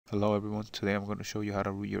Hello everyone, today I'm going to show you how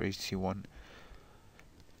to root your HTC One.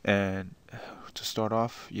 And to start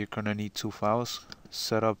off, you're going to need two files.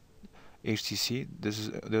 Set up HTC.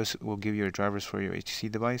 This will give you your drivers for your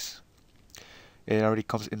HTC device. It already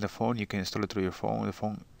comes in the phone. You can install it through your phone. The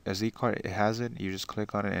phone SD card, it has it. You just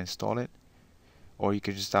click on it and install it. Or you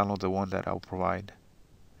can just download the one that I'll provide.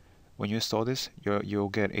 When you install this, you'll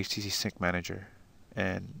get HTC Sync Manager,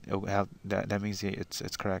 and it'll have that. That means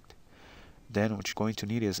it's correct. Then what you're going to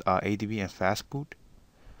need is ADB and Fastboot.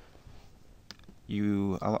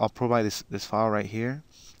 I'll provide this file right here.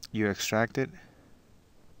 You extract it,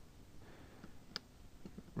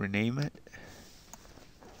 rename it,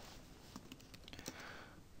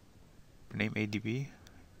 rename ADB.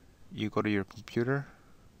 You go to your computer,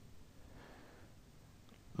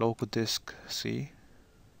 local disk C,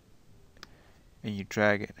 and you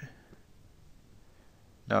drag it.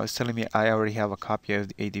 Now it's telling me I already have a copy of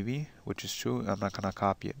the ADB, which is true. I'm not gonna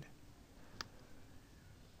copy it.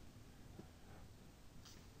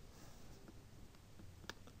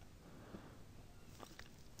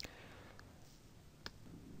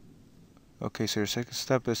 Okay, so your second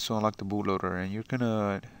step is to unlock the bootloader, and you're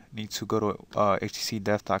gonna need to go to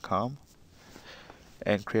htcdev.com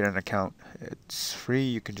and create an account. It's free.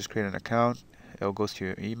 You can just create an account. It'll go to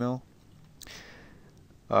your email.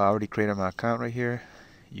 I already created my account right here.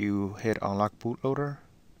 You hit Unlock Bootloader.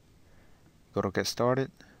 Go to Get Started.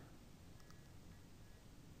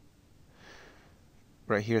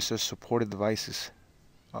 Right here it says Supported Devices.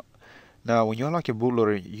 Now, when you unlock your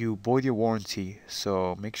bootloader, you void your warranty.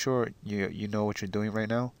 So make sure you know what you're doing right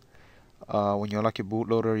now. When you unlock your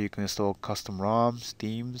bootloader, you can install custom ROMs,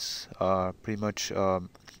 themes, pretty much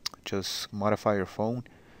just modify your phone.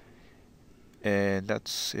 And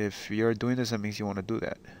that's, if you're doing this, that means you want to do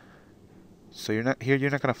that. So you're not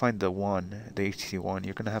gonna find the HTC One.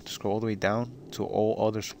 You're gonna have to scroll all the way down to all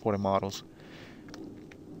other supported models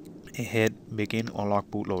and hit Begin Unlock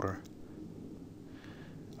Bootloader.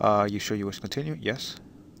 You sure you wish to continue? Yes.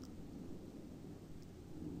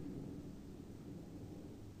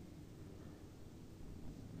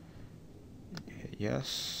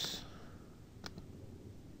 Yes.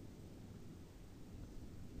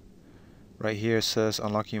 Right here it says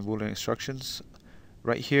unlocking bootloader instructions.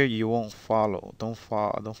 Right here you won't follow. Don't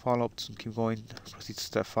follow up to keep going. Proceed to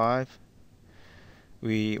step 5.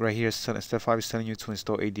 Right here step 5 is telling you to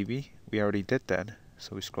install ADB. We already did that,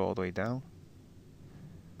 so we scroll all the way down.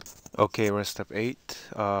 Okay, we're at step 8.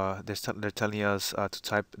 They're telling us to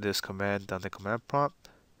type this command on the command prompt.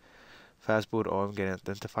 Fastboot OM get an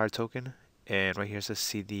identifier token. And right here it says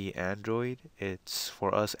CD Android. It's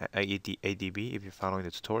for us ADB if you're following the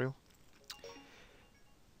tutorial.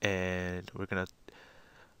 And we're gonna,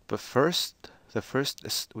 but first,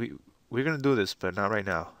 we're gonna do this, but not right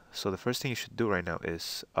now. So the first thing you should do right now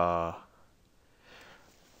is we're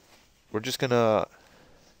just gonna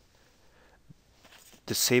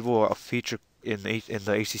disable a feature in the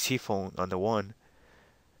HTC phone on the One.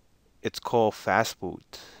 It's called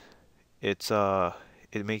Fastboot. It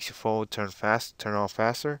makes your phone turn on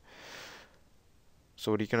faster.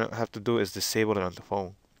 So what you're gonna have to do is disable it on the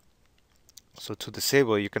phone. So to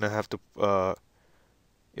disable it, you're gonna have to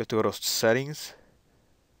you have to go to settings.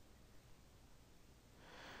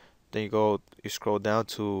 Then you scroll down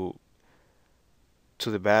to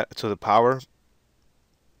the power,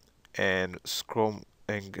 and scroll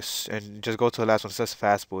and just go to the last one. It says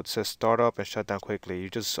Fastboot. It says start up and shut down quickly. You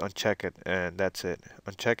just uncheck it and that's it.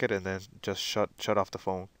 Uncheck it and then just shut off the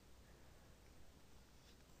phone.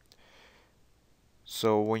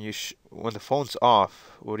 So when the phone's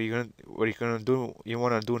off, what are you gonna do? You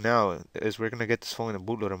wanna do now is we're gonna get this phone in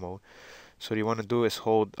bootloader mode. So what you wanna do is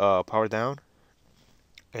hold power down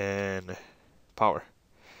and power.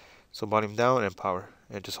 So volume down and power,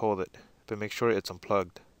 and just hold it, but make sure it's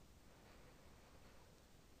unplugged.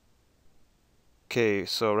 Okay,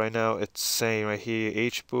 so right now it's saying right here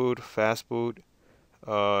HBoot, Fastboot.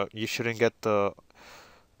 You shouldn't get the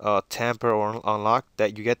tamper or unlock.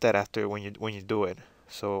 That you get that after when you do it.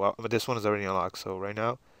 So but this one is already unlocked. So right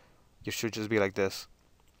now you should just be like this.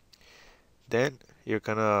 Then you're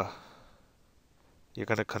gonna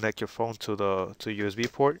connect your phone to the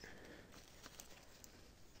USB port.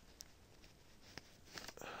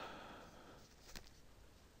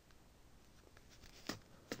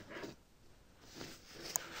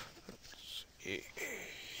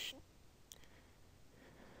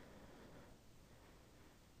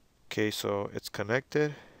 Okay, so it's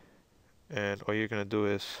connected, and all you're gonna do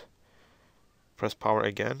is press power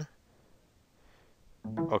again.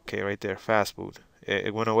 Okay, right there, Fastboot.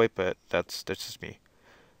 It went away, but that's just me.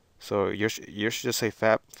 So you should just say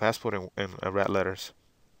Fastboot in red letters.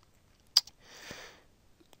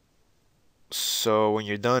 So when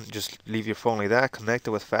you're done, just leave your phone like that, connect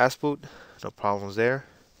it with fastboot, no problems there.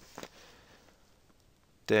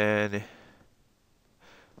 Then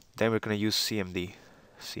we're gonna use CMD,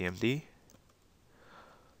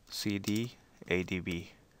 CD ADB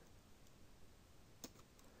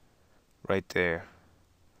right there.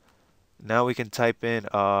 Now we can type in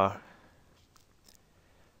the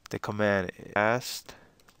command fast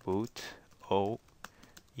boot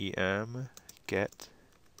OEM get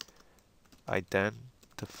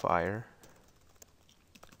identifier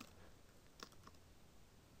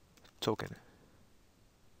token.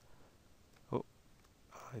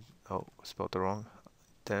 Oh, spelled it wrong.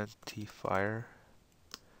 Identifier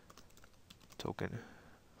token.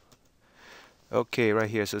 Okay, right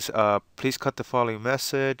here it says please cut the following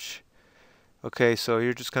message. Okay, so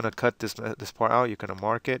you're just gonna cut this part out. You're gonna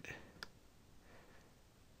mark it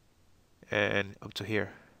and up to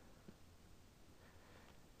here.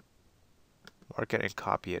 Mark it and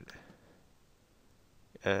copy it.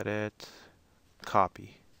 Edit,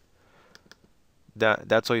 copy.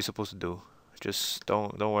 That's all you're supposed to do. Just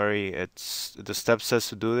don't worry. It's the step says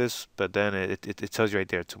to do this, but then it tells you right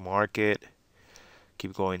there to mark it.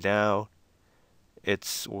 Keep going down.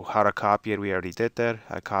 It's how to copy it. We already did that.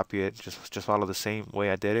 I copy it. Just follow the same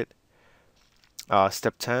way I did it.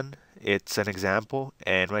 Step 10. It's an example,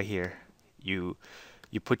 and right here you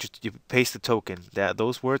paste the token.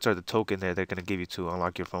 Those words are the token that they're gonna give you to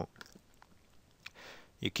unlock your phone.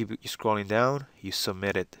 You keep scrolling down. You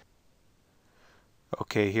submit it.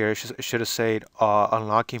 Okay, here it should have said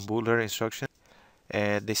unlocking bootloader instruction,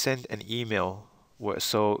 and they send an email.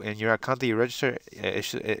 So in your account that you register,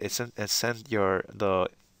 it send the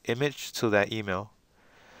image to that email.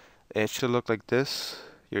 It should look like this.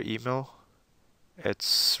 Your email.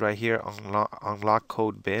 It's right here. Unlock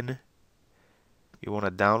code bin. You want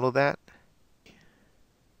to download that.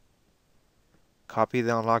 Copy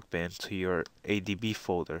the unlock bin to your ADB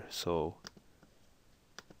folder. So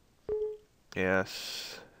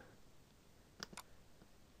yes.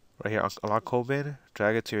 Right here, unlock code bin,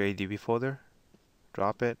 drag it to your ADB folder,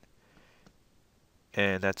 drop it,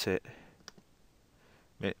 and that's it.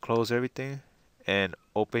 Close everything and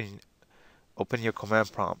open your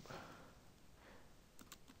command prompt,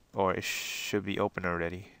 or it should be open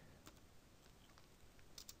already.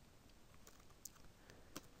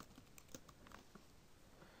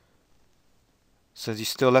 Since you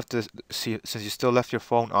still left your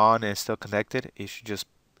phone on and still connected, you just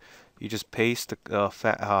paste the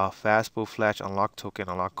fastboot flash unlock token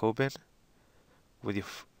unlock code bin with your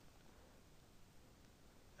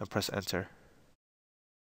and press enter.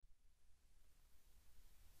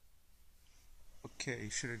 Okay,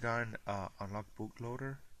 you should have gotten unlock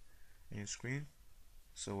bootloader in your screen.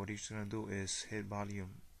 So what you're just gonna do is hit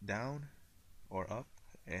volume down or up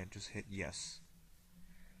and just hit yes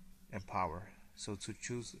and power. So to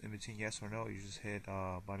choose in between yes or no, you just hit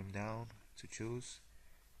volume down to choose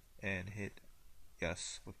and hit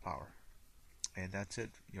yes with power, and that's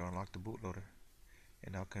it. You unlock the bootloader,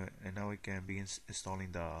 and now we can begin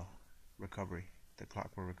installing the clockwork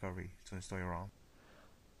recovery to install your ROM.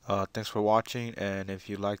 Thanks for watching, and if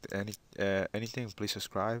you liked anything, please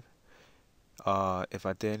subscribe. If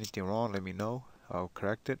I did anything wrong, let me know. I'll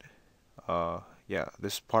correct it. Yeah,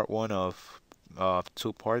 this is part 1 of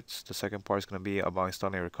 2 parts. The second part is going to be about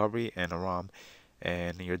installing recovery and a ROM,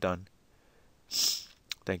 and you're done.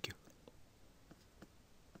 Thank you.